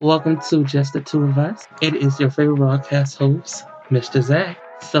Welcome to Just the Two of Us. It is your favorite broadcast host, Mr. Zach.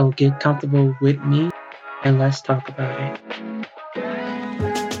 So get comfortable with me and let's talk about it.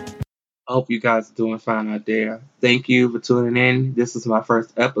 I hope you guys are doing fine out there. Thank you for tuning in. This is my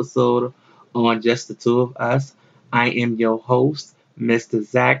first episode on Just the Two of Us. I am your host, Mr.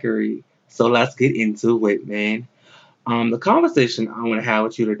 Zachary. So let's get into it, man. The conversation I want to have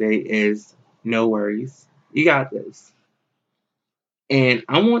with you today is no worries. You got this. And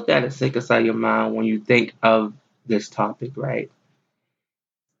I want that to sink inside your mind when you think of this topic, right?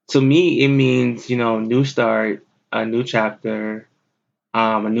 To me, it means, new start, a new chapter,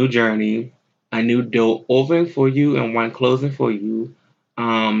 a new journey, a new door opening for you and one closing for you,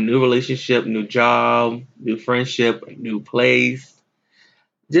 new relationship, new job, new friendship, new place,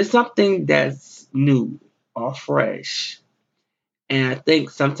 just something that's new or fresh. And I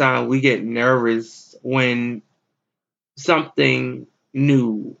think sometimes we get nervous when something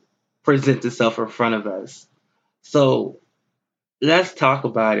new presents itself in front of us. So let's talk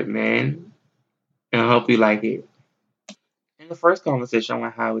about it, man, and I hope you like it. And the first conversation I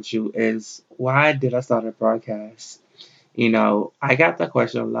want to have with you is why did I start a broadcast? I got that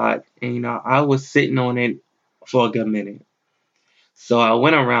question a lot, and I was sitting on it for a good minute. So I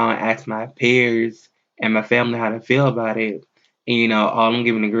went around and asked my peers and my family how to feel about it. And all of them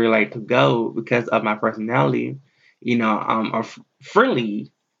giving the green light to go because of my personality. I'm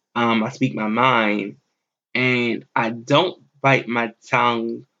friendly. I speak my mind, and I don't bite my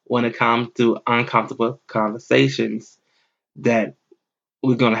tongue when it comes to uncomfortable conversations that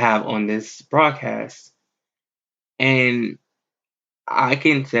we're gonna have on this broadcast. And I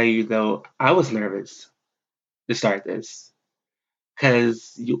can tell you though, I was nervous to start this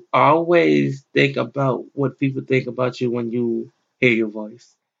because you always think about what people think about you when you hear your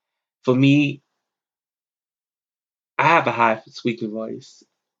voice. For me, I have a high squeaky voice,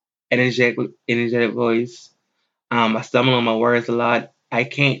 energetic voice. I stumble on my words a lot. I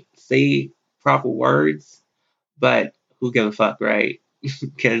can't say proper words, but who gives a fuck, right?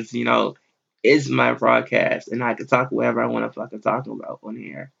 Because it's my broadcast, and I can talk whatever I want to fucking talk about on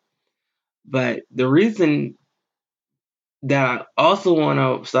here. But the reason that I also want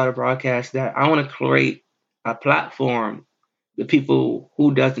to start a broadcast, that I want to create a platform the people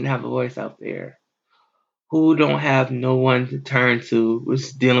who doesn't have a voice out there, who don't have no one to turn to,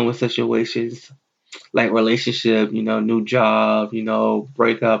 who's dealing with situations like relationship, new job,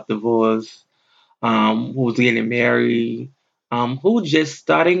 breakup, divorce, who's getting married, who just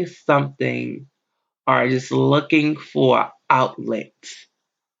starting something or just looking for outlets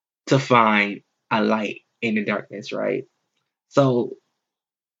to find a light in the darkness, right? So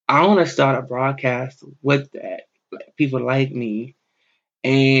I want to start a broadcast with that, like people like me,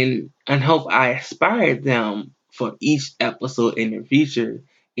 and hope I inspire them for each episode in the future.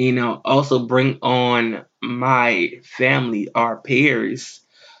 Also bring on my family, our peers,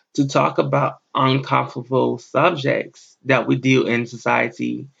 to talk about uncomfortable subjects that we deal in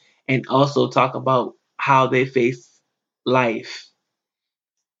society, and also talk about how they face life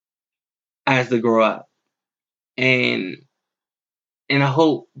as they grow up. And and I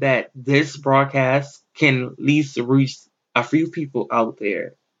hope that this broadcast can at least reach a few people out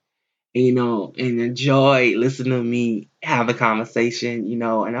there, and enjoy listening to me have a conversation, and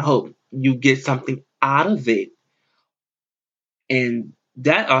I hope you get something out of it. And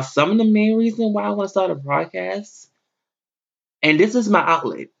that are some of the main reasons why I want to start a broadcast. And this is my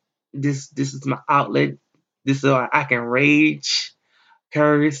outlet. This is my outlet. This is why I can rage,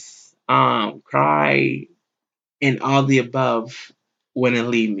 curse, cry, and all the above when it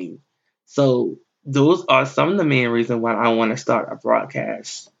leave me. So those are some of the main reasons why I want to start a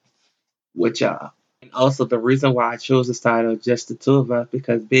broadcast with y'all. And also the reason why I chose this title, Just the Two of Us,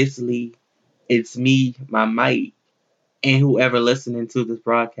 because basically it's me, my mic, and whoever listening to this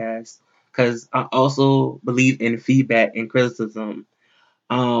broadcast. Because I also believe in feedback and criticism,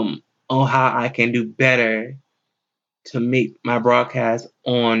 on how I can do better to make my broadcast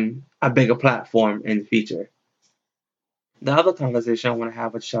on a bigger platform in the future. The other conversation I want to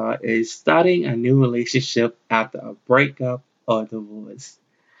have with y'all is starting a new relationship after a breakup or divorce.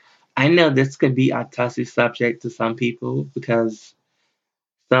 I know this could be a touchy subject to some people because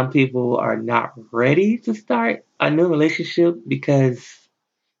some people are not ready to start a new relationship because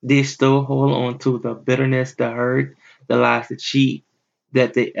they still hold on to the bitterness, the hurt, the lies, the cheat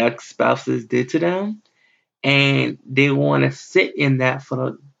that the ex spouses did to them, and they want to sit in that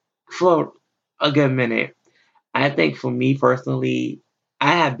for a good minute. I think for me personally,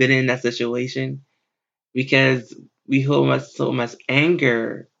 I have been in that situation because we hold so much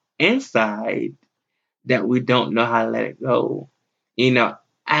anger inside that we don't know how to let it go. You know,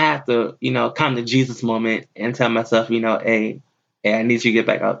 I have to, come to Jesus moment and tell myself, hey, I need you to get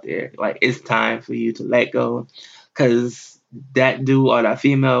back out there. Like, it's time for you to let go. Because that dude or that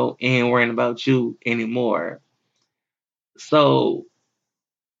female ain't worrying about you anymore. So,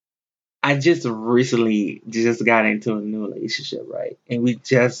 I just recently just got into a new relationship, right? And we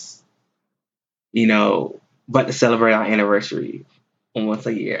just, about to celebrate our anniversary once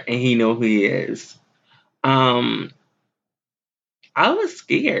a year. And he know who he is. Um, I was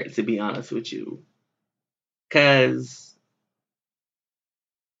scared, to be honest with you. Because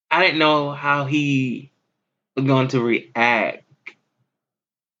I didn't know how he was going to react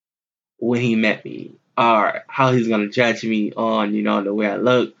when he met me, or how he's going to judge me on, the way I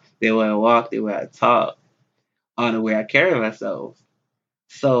look, the way I walk, the way I talk, or the way I carry myself.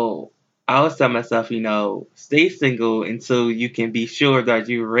 So I always tell myself, stay single until you can be sure that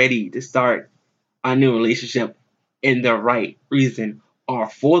you're ready to start a new relationship in the right reason or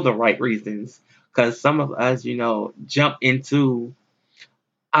for the right reasons. Because some of us, jump into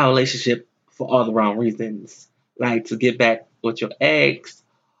our relationship for all the wrong reasons, like to get back with your ex,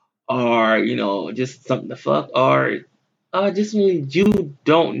 or just something to fuck, or just when you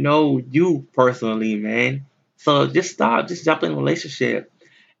don't know you personally, man. So just stop, just jump in a relationship,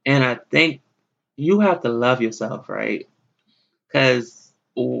 and I think you have to love yourself, right? Because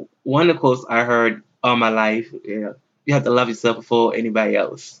one of the quotes I heard all my life, you have to love yourself before anybody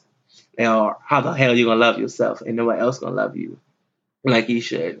else. Or how the hell you gonna love yourself and nobody else gonna love you like you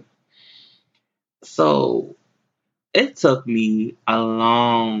should? So it took me a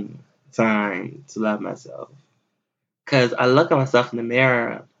long time to love myself. Cause I look at myself in the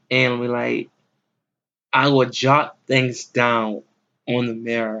mirror and be like, I would jot things down on the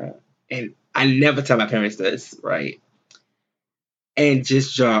mirror, and I never tell my parents this, right? And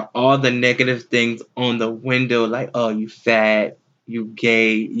just draw all the negative things on the window, like, oh, you fat, you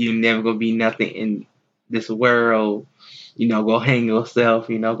gay, you never gonna be nothing in this world, go hang yourself,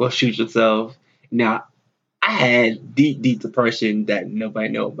 go shoot yourself. Now, I had deep, deep depression that nobody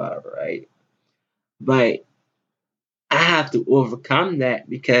know about, right? But I have to overcome that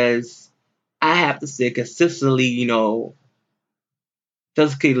because I have to stay consistently,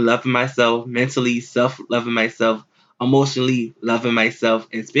 physically loving myself, mentally self loving myself, emotionally loving myself,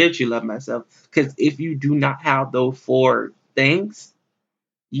 and spiritually loving myself. Because if you do not have those four things,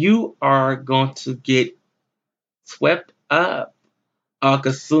 you are going to get swept up or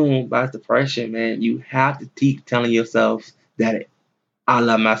consumed by depression, man. You have to keep telling yourself that I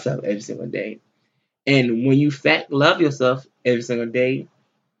love myself every single day. And when you fact love yourself every single day,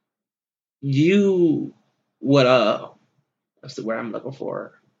 you what what's the word I'm looking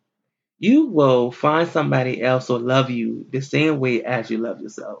for? You will find somebody else who will love you the same way as you love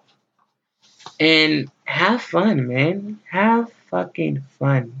yourself. And have fun, man. Have fucking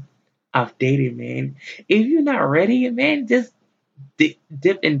fun of dating, man. If you're not ready, man, just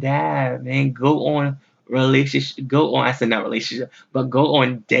dip and dive, man. Go on relationship. Go on. I said not relationship, but go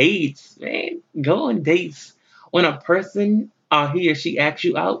on dates, man. Go on dates. When a person he or she asks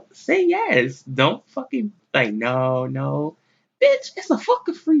you out, say yes. Don't fucking like no, no, bitch. It's a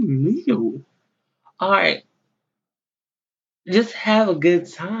fucking free meal. All right, just have a good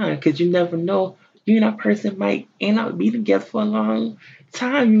time because you never know. You and that person might end up be together for a long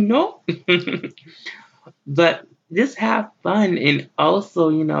time, but just have fun, and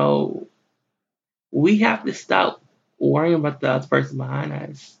also, we have to stop worrying about the other person behind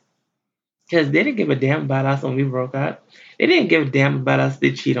us because they didn't give a damn about us when we broke up. They didn't give a damn about us.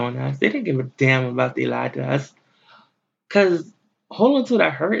 They cheat on us. They didn't give a damn about they lied to us. Because holding to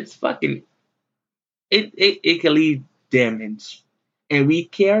that hurts fucking it can leave damage, and we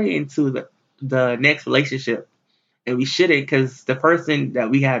carry into the next relationship, and we shouldn't, because the person that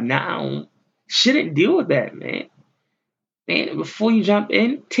we have now shouldn't deal with that, man. Man, before you jump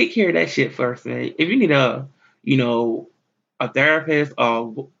in, take care of that shit first, man. If you need you know, a therapist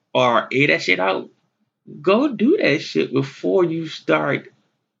or aid that shit out, go do that shit before you start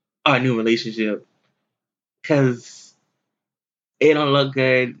a new relationship, cause it don't look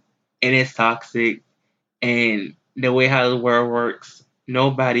good and it's toxic. And the way how the world works,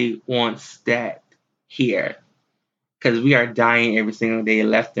 nobody wants that here. Because we are dying every single day,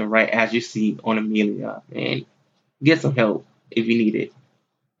 left and right, as you see on Amelia. And get some help if you need it.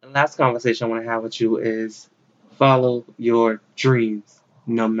 The last conversation I want to have with you is follow your dreams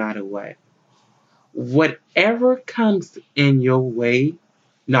no matter what. Whatever comes in your way,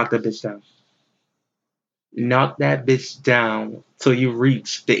 knock that bitch down. Knock that bitch down till you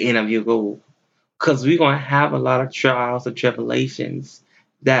reach the end of your goal. Because we're going to have a lot of trials and tribulations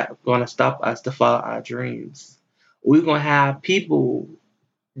that are going to stop us to follow our dreams. We're going to have people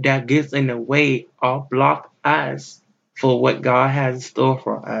that gets in the way or block us for what God has in store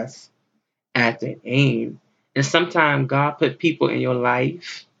for us at the end. And sometimes God put people in your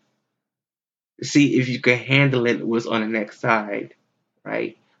life to see if you can handle it what's on the next side,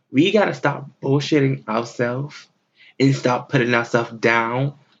 right? We gotta stop bullshitting ourselves and stop putting ourselves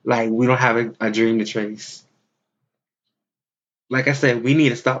down like we don't have a dream to chase. Like I said, we need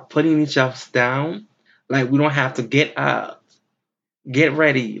to stop putting each other down like we don't have to get up, get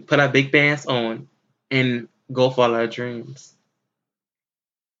ready, put our big bands on, and go follow our dreams.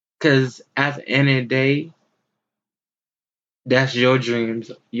 Because at the end of the day, that's your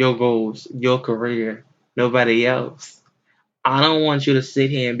dreams, your goals, your career, nobody else. I don't want you to sit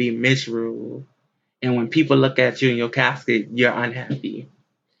here and be miserable. And when people look at you in your casket, you're unhappy.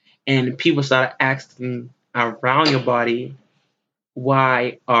 And people start asking around your body,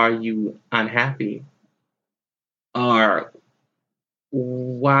 why are you unhappy? Or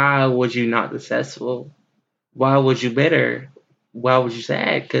why was you not successful? Why was you bitter? Why was you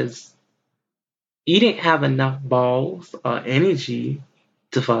sad? Because you didn't have enough balls or energy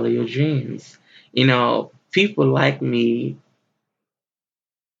to follow your dreams. People like me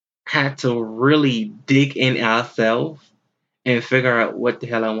had to really dig in ourselves and figure out what the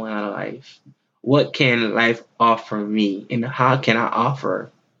hell I want out of life. What can life offer me? And how can I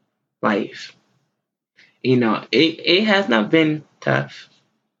offer life? It has not been tough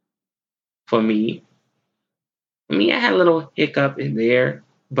for me. I mean, I had a little hiccup in there,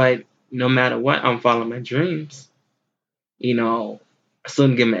 but no matter what, I'm following my dreams. I still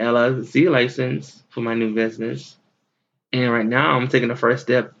didn't get my LLC license for my new business. And right now, I'm taking the first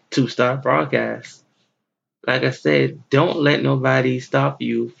step to start broadcast. Like I said, don't let nobody stop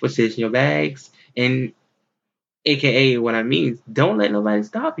you for stitching your bags. And AKA what I mean, don't let nobody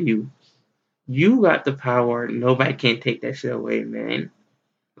stop you. You got the power. Nobody can take that shit away, man.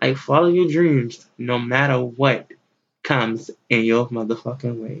 Like, follow your dreams no matter what comes in your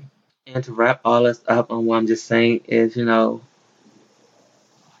motherfucking way. And to wrap all this up on what I'm just saying is,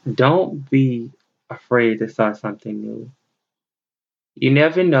 don't be afraid to start something new. You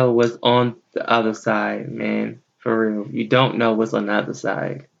never know what's on the other side, man. For real. You don't know what's on the other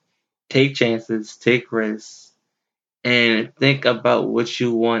side. Take chances, take risks, and think about what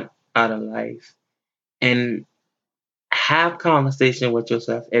you want out of life. And have conversation with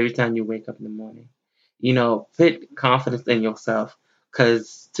yourself every time you wake up in the morning. Put confidence in yourself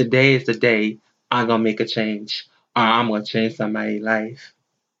because today is the day I'm going to make a change or I'm going to change somebody's life.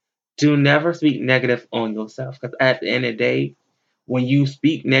 Do never speak negative on yourself because at the end of the day, when you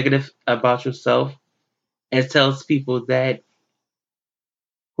speak negative about yourself, it tells people that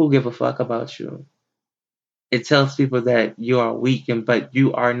who give a fuck about you. It tells people that you are weak, but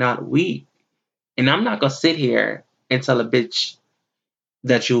you are not weak. And I'm not gonna sit here and tell a bitch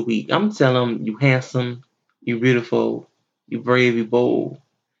that you're weak. I'm telling them you handsome, you beautiful, you brave, you bold.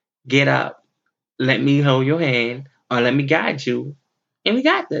 Get up. Let me hold your hand or let me guide you. And we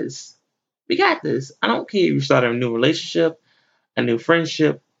got this. We got this. I don't care if you start a new relationship, a new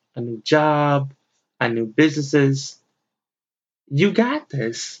friendship, a new job, a new businesses. You got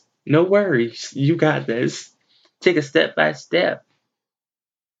this. No worries. You got this. Take a step by step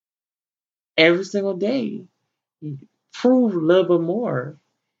every single day. Prove a little bit more.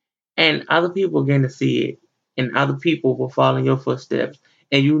 And other people are going to see it. And other people will follow in your footsteps.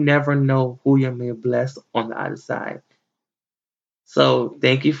 And you never know who you may bless on the other side. So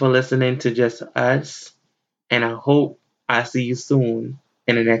thank you for listening to Just Us. And I hope I see you soon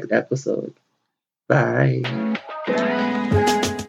in the next episode. Bye.